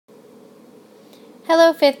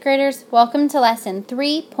Hello, 5th graders. Welcome to Lesson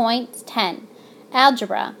 3.10,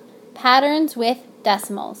 Algebra, Patterns with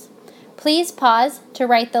Decimals. Please pause to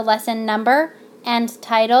write the lesson number and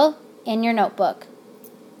title in your notebook.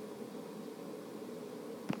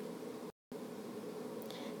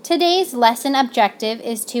 Today's lesson objective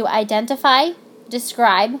is to identify,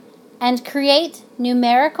 describe, and create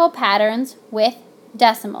numerical patterns with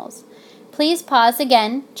decimals. Please pause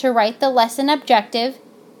again to write the lesson objective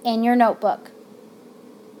in your notebook.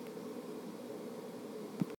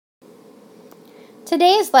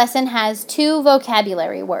 Today's lesson has two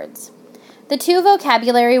vocabulary words. The two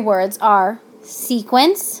vocabulary words are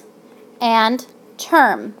sequence and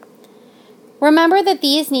term. Remember that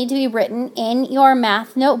these need to be written in your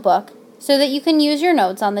math notebook so that you can use your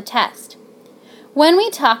notes on the test. When we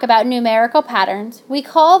talk about numerical patterns, we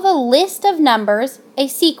call the list of numbers a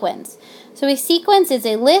sequence. So a sequence is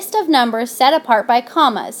a list of numbers set apart by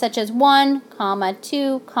commas, such as 1,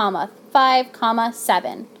 2, 5,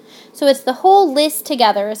 7. So it's the whole list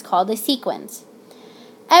together is called a sequence.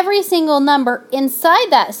 Every single number inside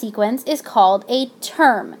that sequence is called a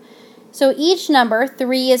term. So each number,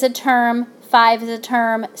 3 is a term, 5 is a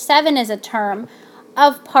term, 7 is a term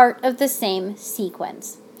of part of the same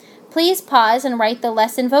sequence. Please pause and write the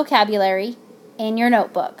lesson vocabulary in your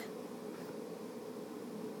notebook.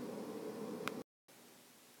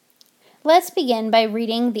 Let's begin by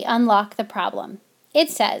reading the Unlock the Problem. It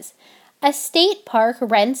says, a state park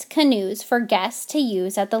rents canoes for guests to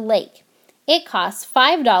use at the lake. It costs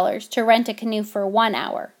 $5 to rent a canoe for 1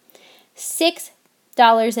 hour,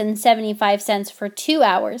 $6.75 for 2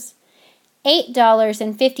 hours,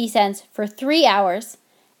 $8.50 for 3 hours,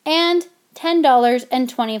 and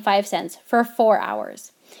 $10.25 for 4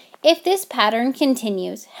 hours. If this pattern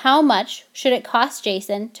continues, how much should it cost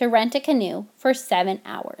Jason to rent a canoe for 7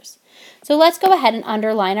 hours? So let's go ahead and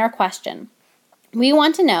underline our question. We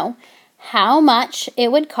want to know how much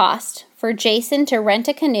it would cost for Jason to rent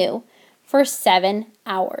a canoe for 7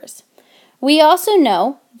 hours. We also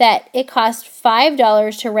know that it costs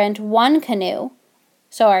 $5 to rent one canoe.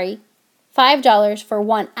 $5 for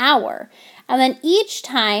 1 hour. And then each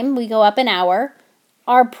time we go up an hour,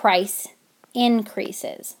 our price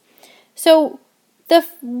increases. So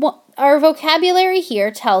our vocabulary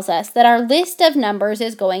here tells us that our list of numbers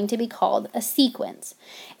is going to be called a sequence.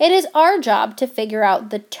 It is our job to figure out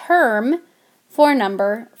the term for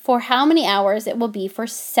how many hours it will be for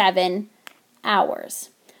 7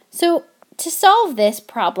 hours. So to solve this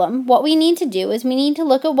problem, what we need to do is we need to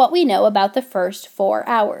look at what we know about the first 4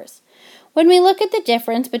 hours. When we look at the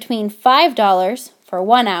difference between $5 for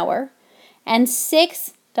 1 hour and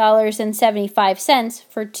 $6.75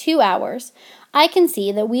 for 2 hours, I can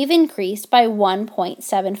see that we've increased by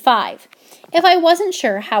 1.75. If I wasn't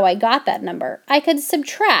sure how I got that number, I could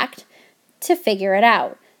subtract to figure it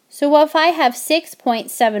out. So if I have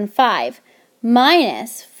 6.75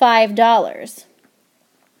 minus $5,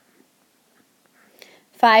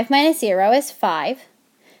 5 minus 0 is 5,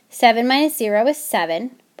 7 minus 0 is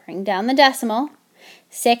 7, bring down the decimal,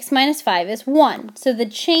 6 minus 5 is 1. So the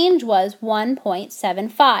change was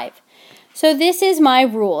 1.75. So this is my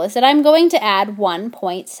rule, is that I'm going to add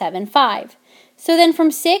 1.75. So then from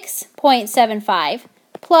 6.75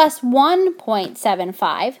 plus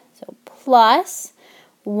 1.75, so plus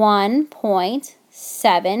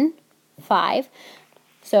 1.75,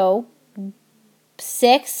 so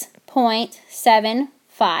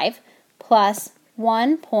 6.75 plus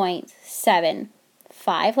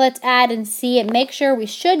 1.75. Let's add and see and make sure we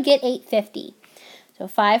should get 850. So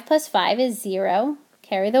 5 plus 5 is 0.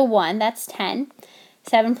 Carry the 1, that's 10.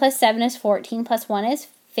 7 plus 7 is 14, plus 1 is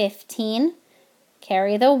 15.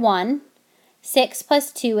 Carry the 1. 6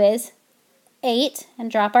 plus 2 is 8,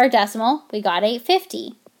 and drop our decimal. We got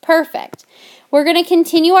 850. Perfect. We're going to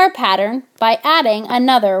continue our pattern by adding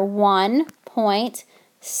another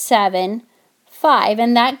 1.75,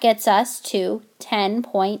 and that gets us to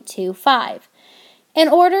 10.25. In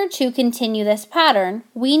order to continue this pattern,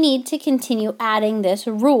 we need to continue adding this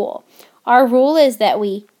rule. Our rule is that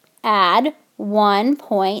we add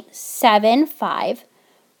 1.75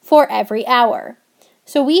 for every hour.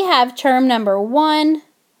 So we have term number 1,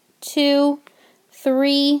 2,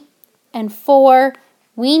 3, and 4.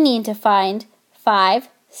 We need to find 5,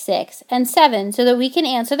 6, and 7 so that we can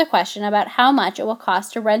answer the question about how much it will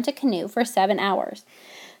cost to rent a canoe for 7 hours.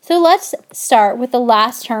 So let's start with the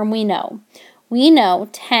last term we know. We know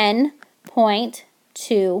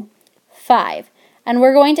 10.25. And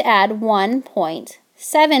we're going to add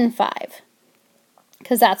 1.75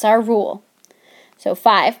 because that's our rule. So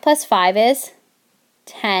 5 plus 5 is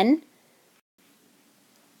 10.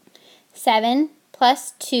 7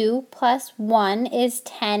 plus 2 plus 1 is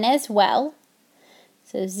 10 as well.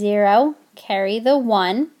 So 0, carry the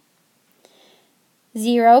 1.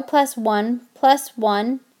 0 plus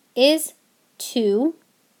 1 is 2.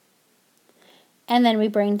 And then we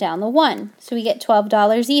bring down the 1. So we get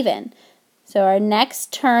 $12 even. So our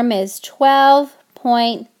next term is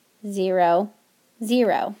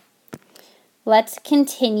 12.00. Let's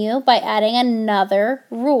continue by adding another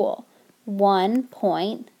rule,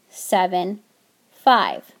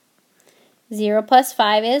 1.75. 0 plus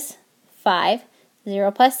 5 is 5.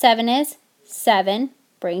 0 plus 7 is 7.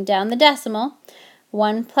 Bring down the decimal.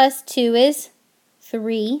 1 plus 2 is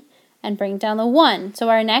 3. And bring down the 1. So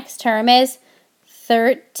our next term is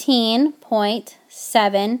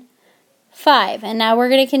 13.75. And now we're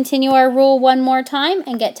going to continue our rule one more time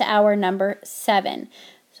and get to our number 7.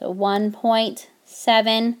 So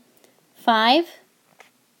 1.75.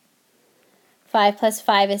 5 plus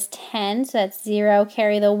 5 is 10, so that's 0,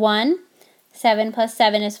 carry the 1. 7 plus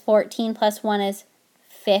 7 is 14, plus 1 is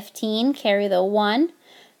 15, carry the 1.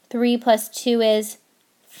 3 plus 2 is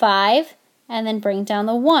 5, and then bring down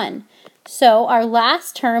the 1. So our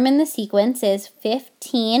last term in the sequence is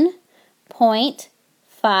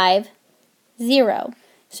 15.50.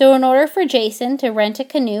 So in order for Jason to rent a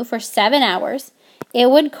canoe for 7 hours, it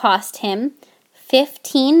would cost him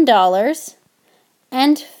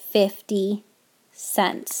 $15.50.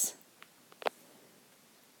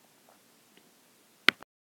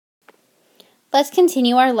 Let's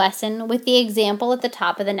continue our lesson with the example at the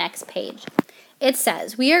top of the next page. It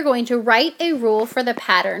says we are going to write a rule for the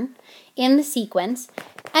pattern in the sequence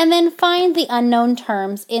and then find the unknown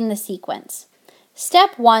terms in the sequence.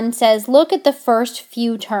 Step 1 says look at the first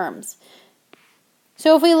few terms.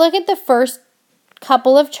 So if we look at the first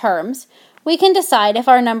couple of terms, we can decide if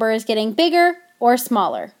our number is getting bigger or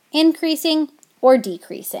smaller, increasing or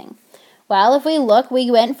decreasing. Well, if we look, we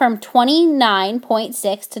went from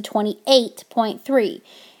 29.6 to 28.3.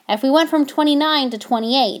 If we went from 29 to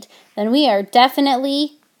 28, then we are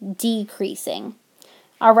definitely decreasing.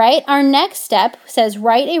 All right, our next step says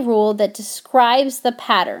write a rule that describes the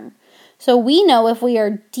pattern. So we know if we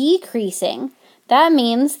are decreasing, that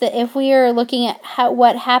means that if we are looking at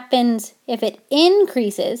what happens if it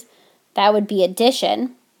increases, that would be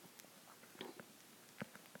addition.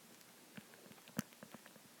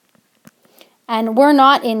 And we're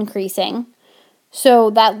not increasing. So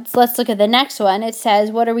let's look at the next one. It says,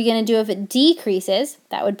 what are we going to do if it decreases?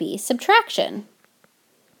 That would be subtraction.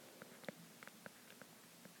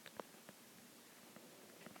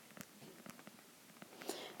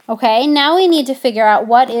 Okay, now we need to figure out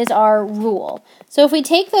what is our rule. So if we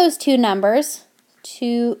take those two numbers,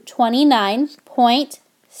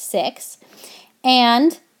 29.6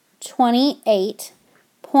 and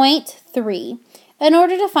 28.3, in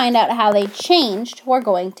order to find out how they changed, we're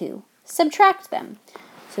going to subtract them.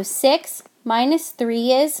 So 6 minus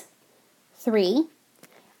 3 is 3,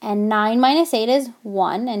 and 9 minus 8 is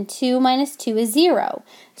 1, and 2 minus 2 is 0.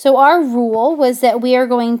 So our rule was that we are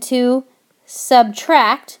going to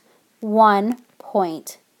subtract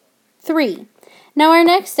 1.3. Now our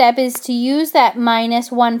next step is to use that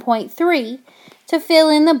minus 1.3 to fill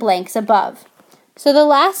in the blanks above. So the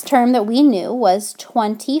last term that we knew was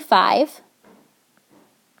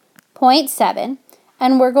 25.7,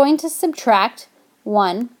 and we're going to subtract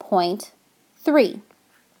 1.3.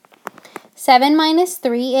 7 minus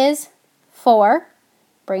 3 is 4.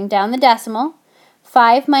 Bring down the decimal.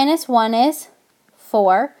 5 minus 1 is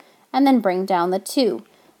 4, and then bring down the 2.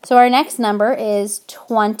 So our next number is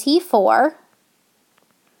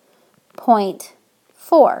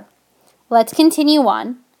 24.4. Let's continue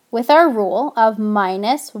on with our rule of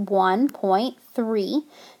minus 1.3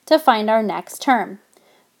 to find our next term.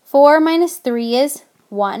 4 minus 3 is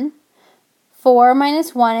 1. 4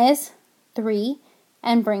 minus 1 is 3.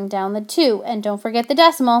 And bring down the 2. And don't forget the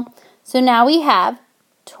decimal. So now we have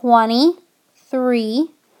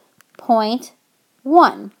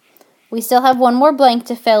 23.1. We still have one more blank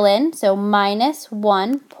to fill in, so minus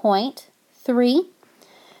 1.3.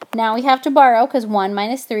 Now we have to borrow because 1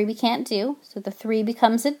 minus 3 we can't do, so the 3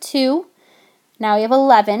 becomes a 2. Now we have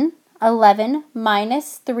 11. 11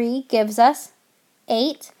 minus 3 gives us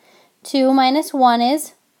 8. 2 minus 1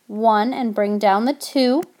 is 1, and bring down the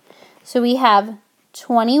 2. So we have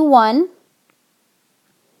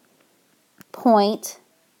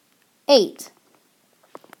 21.8.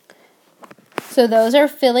 So those are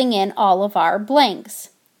filling in all of our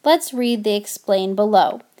blanks. Let's read the explain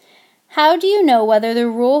below. How do you know whether the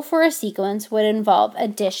rule for a sequence would involve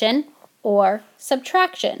addition or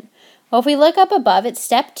subtraction? Well, if we look up above at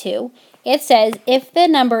step 2, it says if the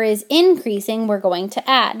number is increasing, we're going to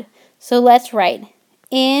add. So let's write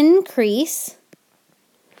increase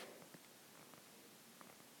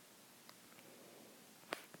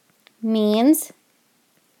means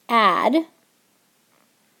add,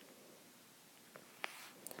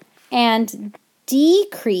 and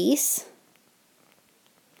decrease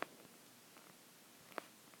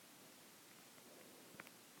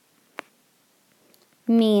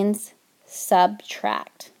means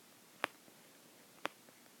subtract.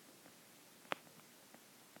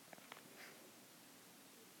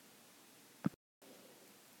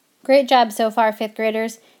 Great job so far, 5th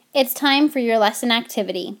graders. It's time for your lesson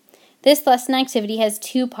activity. This lesson activity has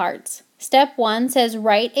 2 parts. Step 1 says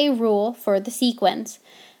write a rule for the sequence.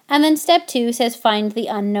 And then step 2 says find the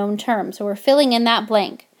unknown term. So we're filling in that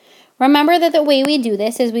blank. Remember that the way we do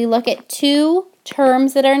this is we look at 2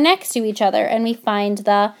 terms that are next to each other and we find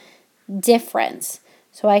the difference.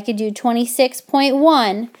 So I could do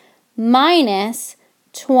 26.1 minus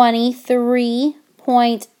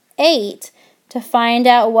 23.8 to find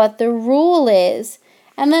out what the rule is.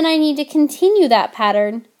 And then I need to continue that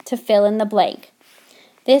pattern to fill in the blank.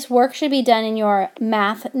 This work should be done in your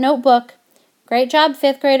math notebook. Great job,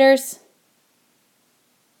 5th graders.